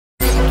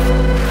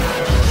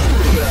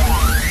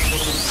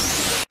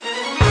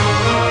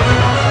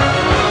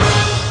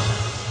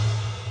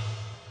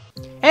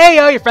Hey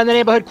yo, your friend the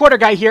neighborhood quarter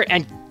guy here,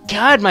 and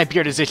God, my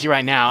beard is itchy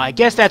right now. I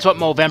guess that's what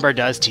Movember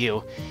does to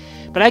you.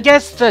 But I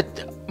guess the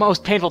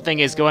most painful thing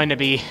is going to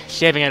be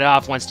shaving it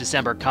off once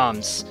December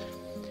comes.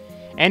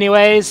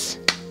 Anyways,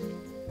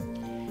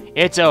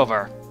 it's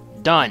over.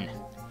 Done.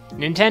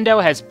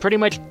 Nintendo has pretty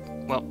much,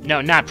 well,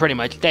 no, not pretty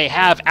much, they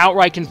have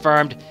outright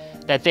confirmed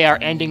that they are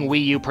ending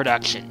Wii U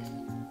production.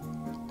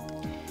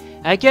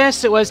 I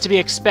guess it was to be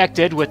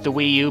expected with the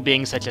Wii U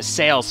being such a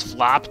sales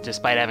flop,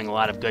 despite having a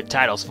lot of good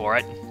titles for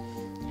it.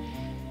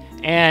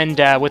 And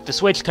with the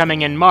Switch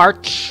coming in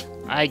March,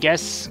 I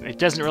guess it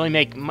doesn't really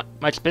make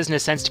much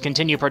business sense to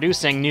continue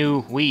producing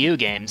new Wii U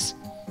games.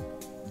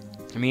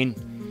 I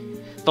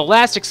mean, the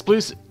last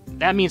exclusive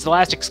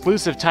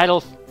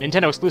title,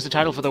 Nintendo exclusive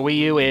title for the Wii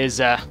U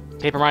is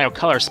Paper Mario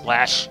Color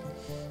Splash.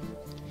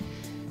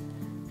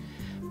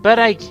 But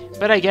I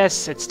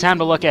guess it's time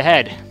to look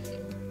ahead.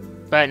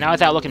 But not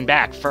without looking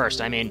back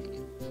first. I mean,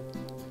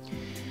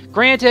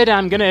 granted,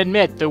 I'm gonna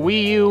admit the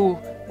Wii U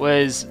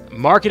was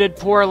marketed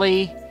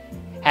poorly,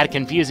 had a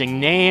confusing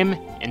name.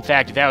 In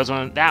fact, that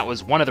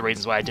was one of the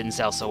reasons why it didn't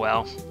sell so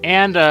well,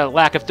 and a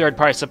lack of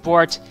third-party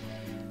support,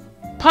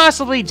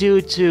 possibly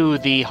due to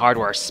the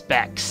hardware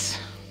specs.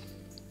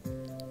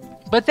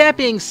 But that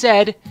being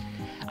said,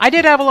 I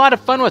did have a lot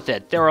of fun with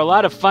it. There were a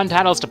lot of fun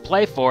titles to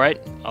play for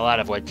it, a lot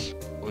of which,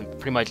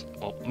 pretty much,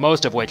 well,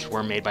 most of which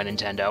were made by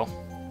Nintendo.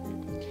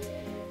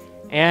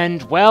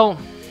 And, well,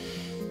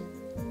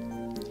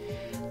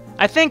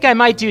 I think I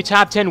might do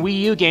top 10 Wii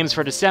U games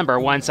for December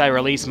once I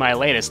release my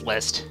latest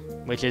list,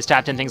 which is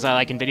top 10 things I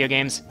like in video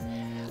games.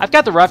 I've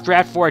got the rough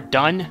draft for it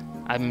done.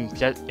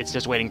 It's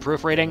just waiting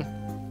proofreading.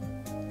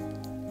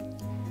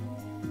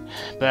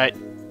 But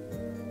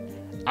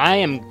I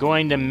am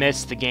going to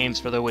miss the games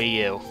for the Wii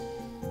U.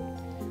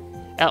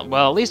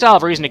 Well, at least I'll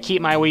have a reason to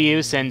keep my Wii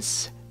U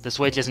since the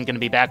Switch isn't going to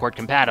be backward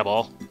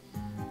compatible.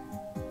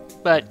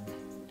 But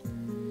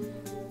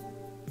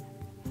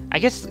I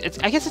guess it's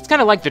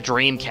kind of like the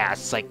Dreamcast.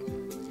 It's like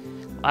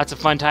lots of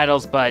fun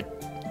titles,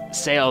 but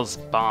sales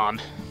bomb.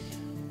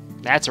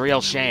 That's a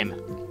real shame.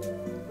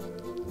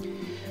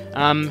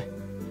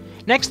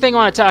 Next thing I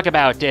want to talk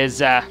about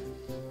is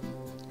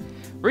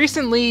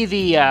recently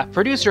the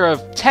producer of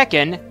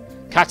Tekken,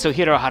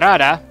 Katsuhiro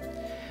Harada,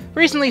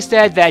 recently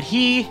said that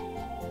he,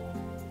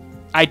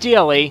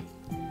 ideally,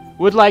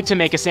 would like to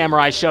make a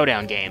Samurai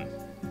Showdown game.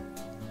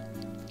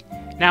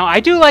 Now,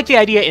 I do like the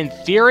idea in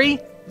theory,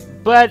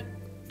 but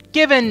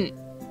given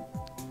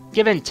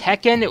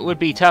Tekken, it would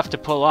be tough to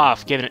pull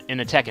off given in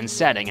a Tekken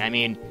setting. I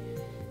mean,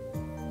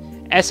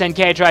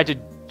 SNK tried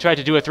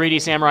to do a 3D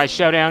Samurai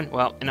Showdown,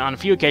 well, and on a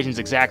few occasions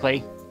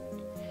exactly.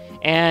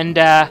 And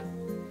the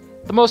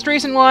most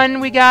recent one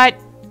we got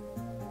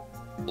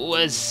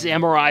was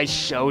Samurai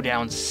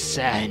Showdown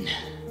Sen.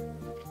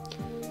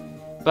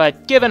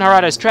 But given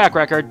Harada's track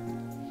record,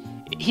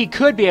 he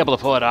could be able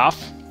to pull it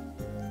off.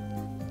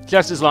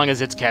 Just as long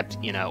as it's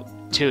kept,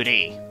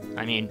 2D.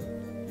 I mean,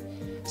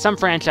 some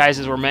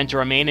franchises were meant to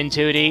remain in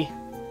 2D.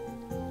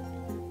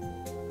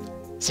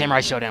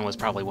 Samurai Showdown was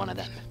probably one of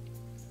them.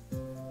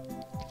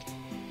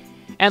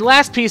 And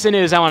last piece of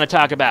news I want to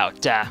talk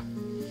about.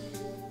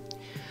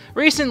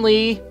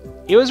 Recently,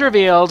 it was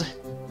revealed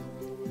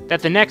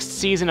that the next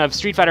season of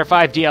Street Fighter V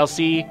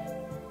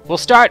DLC will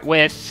start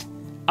with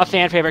a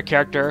fan-favorite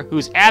character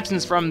whose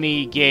absence from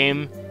the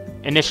game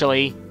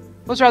initially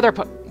was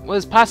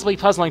possibly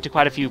puzzling to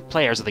quite a few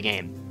players of the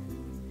game.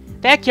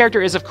 That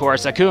character is, of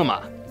course,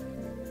 Akuma.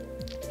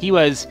 He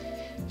was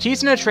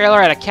teased in a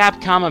trailer at a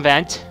Capcom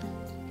event,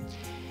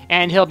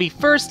 and he'll be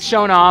first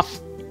shown off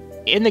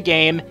in the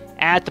game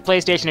at the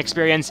PlayStation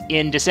Experience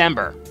in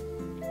December.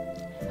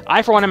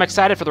 I, for one, am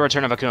excited for the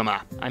return of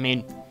Akuma. I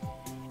mean,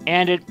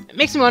 and it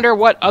makes me wonder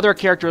what other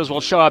characters will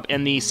show up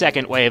in the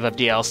second wave of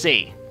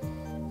DLC.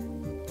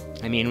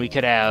 I mean, we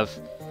could have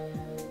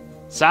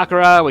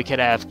Sakura, we could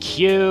have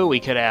Q, we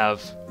could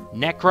have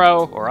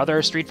Necro, or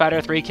other Street Fighter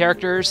 3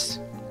 characters.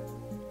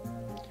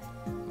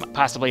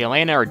 Possibly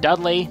Elena or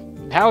Dudley.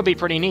 That would be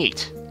pretty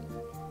neat.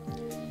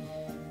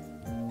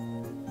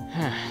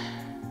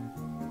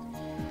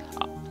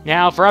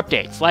 Now for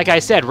updates. Like I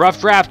said,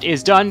 Rough Draft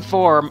is done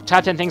for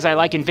top 10 things I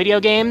like in video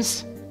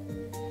games.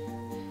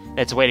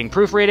 It's awaiting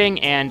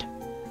proofreading, and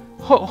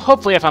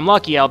hopefully if I'm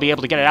lucky, I'll be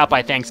able to get it out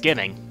by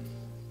Thanksgiving.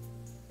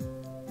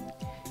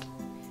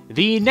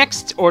 The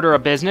next order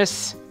of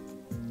business,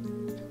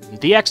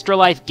 the Extra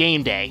Life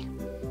Game Day.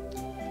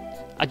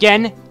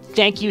 Again,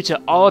 thank you to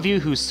all of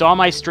you who saw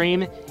my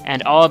stream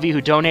and all of you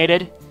who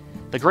donated.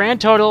 The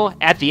grand total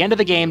at the end of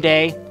the game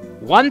day,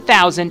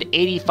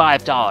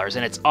 $1,085,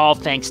 and it's all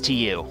thanks to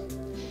you.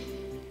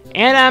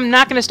 And I'm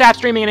not going to stop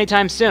streaming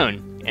anytime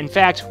soon. In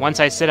fact, once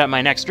I set up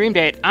my next stream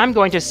date, I'm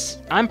probably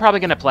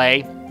going to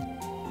play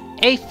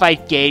a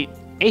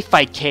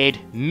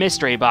Fightcade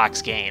mystery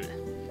box game.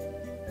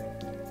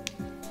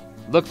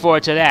 Look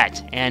forward to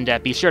that,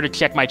 and be sure to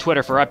check my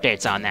Twitter for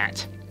updates on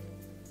that.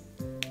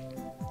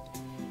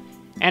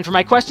 And for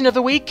my question of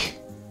the week,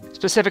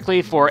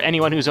 specifically for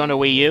anyone who's owned a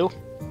Wii U,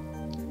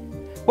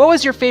 what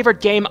was your favorite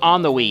game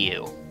on the Wii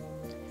U?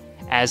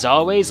 As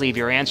always, leave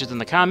your answers in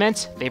the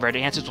comments. Favorite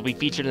answers will be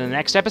featured in the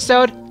next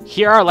episode.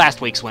 Here are last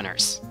week's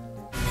winners.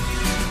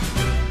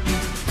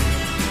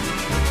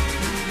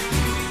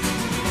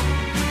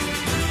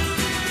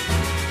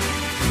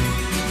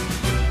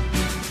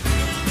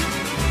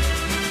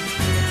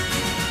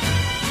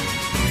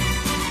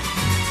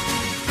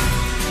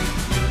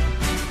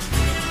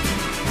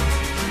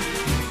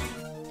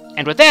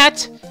 And with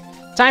that,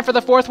 time for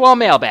the Fourth Wall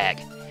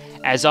Mailbag.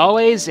 As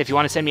always, if you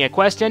want to send me a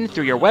question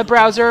through your web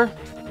browser,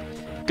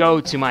 go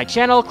to my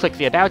channel, click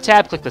the About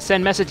tab, click the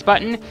Send Message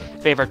button.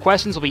 Favorite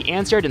questions will be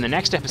answered in the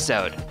next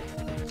episode.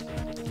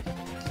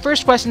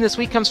 First question this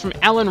week comes from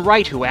Alan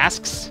Wright, who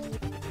asks,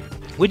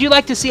 would you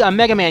like to see a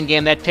Mega Man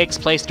game that takes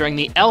place during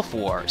the Elf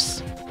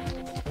Wars?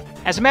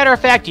 As a matter of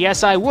fact,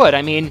 yes, I would.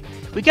 I mean,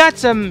 we got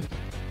some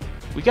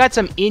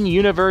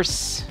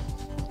in-universe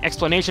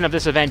explanation of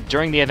this event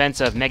during the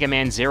events of Mega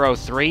Man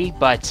 03,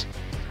 but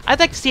I'd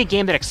like to see a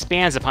game that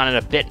expands upon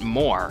it a bit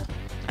more.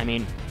 I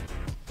mean,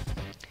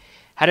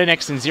 how did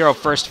X and Zero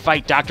first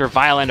fight Dr.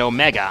 Vile and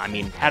Omega? I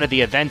mean, how did the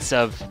events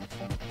of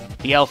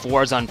the Elf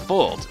Wars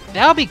unfold?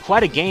 That would be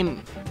quite a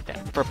game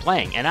for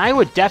playing, and I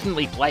would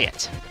definitely play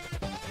it.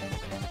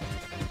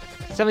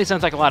 Definitely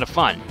sounds like a lot of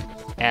fun,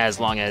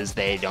 as long as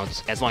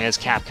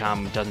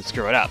Capcom doesn't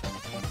screw it up.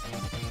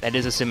 That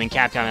is assuming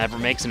Capcom ever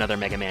makes another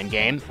Mega Man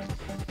game.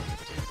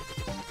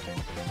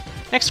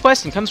 Next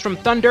question comes from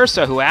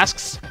Thundersa, who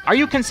asks, are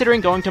you considering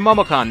going to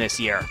MomoCon this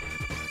year?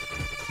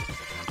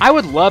 I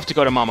would love to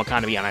go to MomoCon,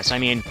 to be honest. I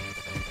mean,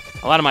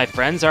 a lot of my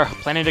friends are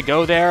planning to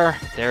go there.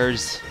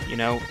 There's,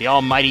 the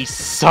almighty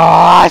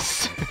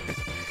sauce!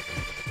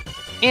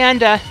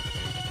 And, a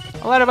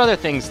lot of other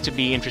things to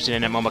be interested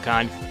in at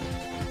MomoCon.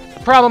 The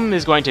problem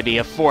is going to be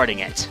affording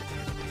it.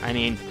 I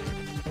mean,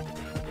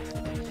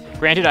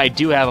 granted, I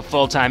do have a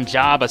full-time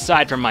job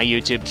aside from my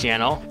YouTube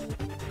channel,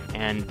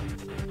 and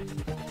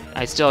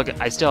I still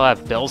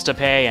have bills to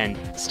pay and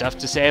stuff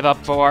to save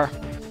up for.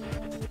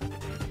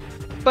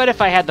 But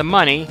if I had the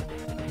money,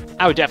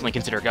 I would definitely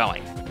consider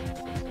going.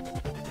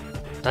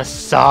 The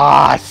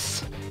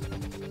sauce!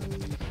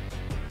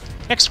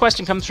 Next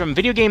question comes from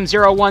Video Game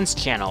 01's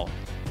channel.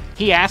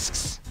 He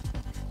asks,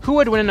 who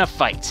would win in a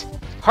fight,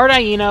 Heart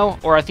Aino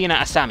or Athena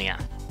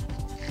Asamiya?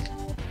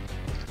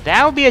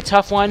 That would be a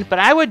tough one, but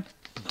I would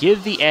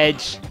give the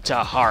edge to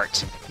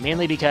Heart,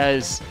 mainly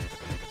because...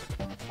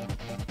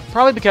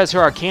 Probably because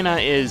her Arcana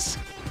is...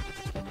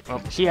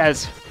 Well, she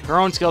has her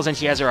own skills and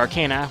she has her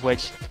Arcana,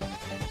 which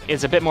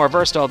is a bit more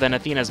versatile than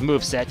Athena's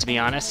moveset, to be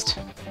honest.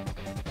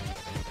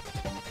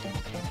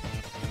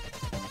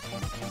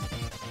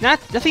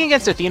 Nothing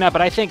against Athena,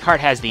 but I think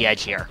Heart has the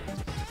edge here.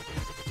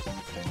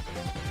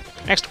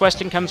 Next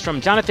question comes from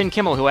Jonathan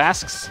Kimmel, who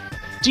asks,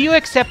 do you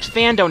accept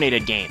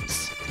fan-donated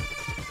games?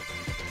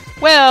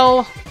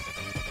 Well,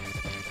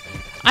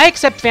 I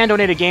accept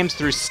fan-donated games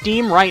through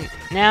Steam right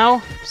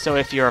now, so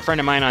if you're a friend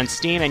of mine on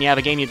Steam and you have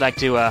a game you'd like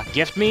to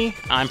gift me,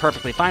 I'm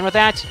perfectly fine with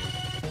that.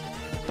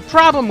 The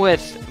problem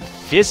with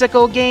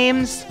physical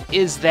games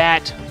is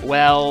that,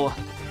 well,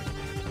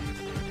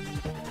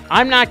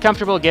 I'm not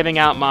comfortable giving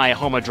out my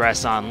home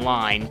address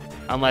online,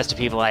 unless to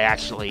people I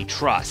actually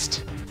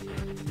trust.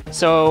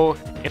 So,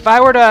 if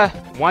I were to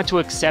want to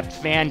accept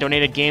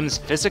fan-donated games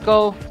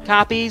physical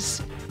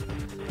copies,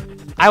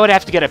 I would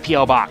have to get a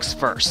P.O. box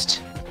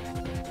first.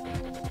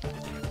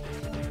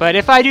 But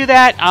if I do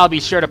that, I'll be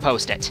sure to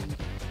post it.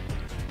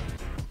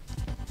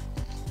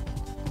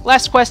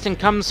 Last question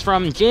comes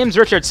from James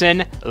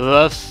Richardson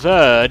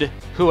III,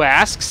 who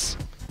asks,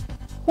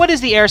 what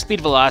is the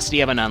airspeed velocity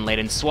of an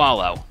unladen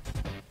swallow?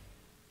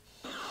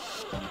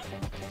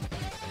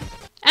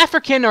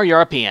 African or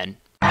European?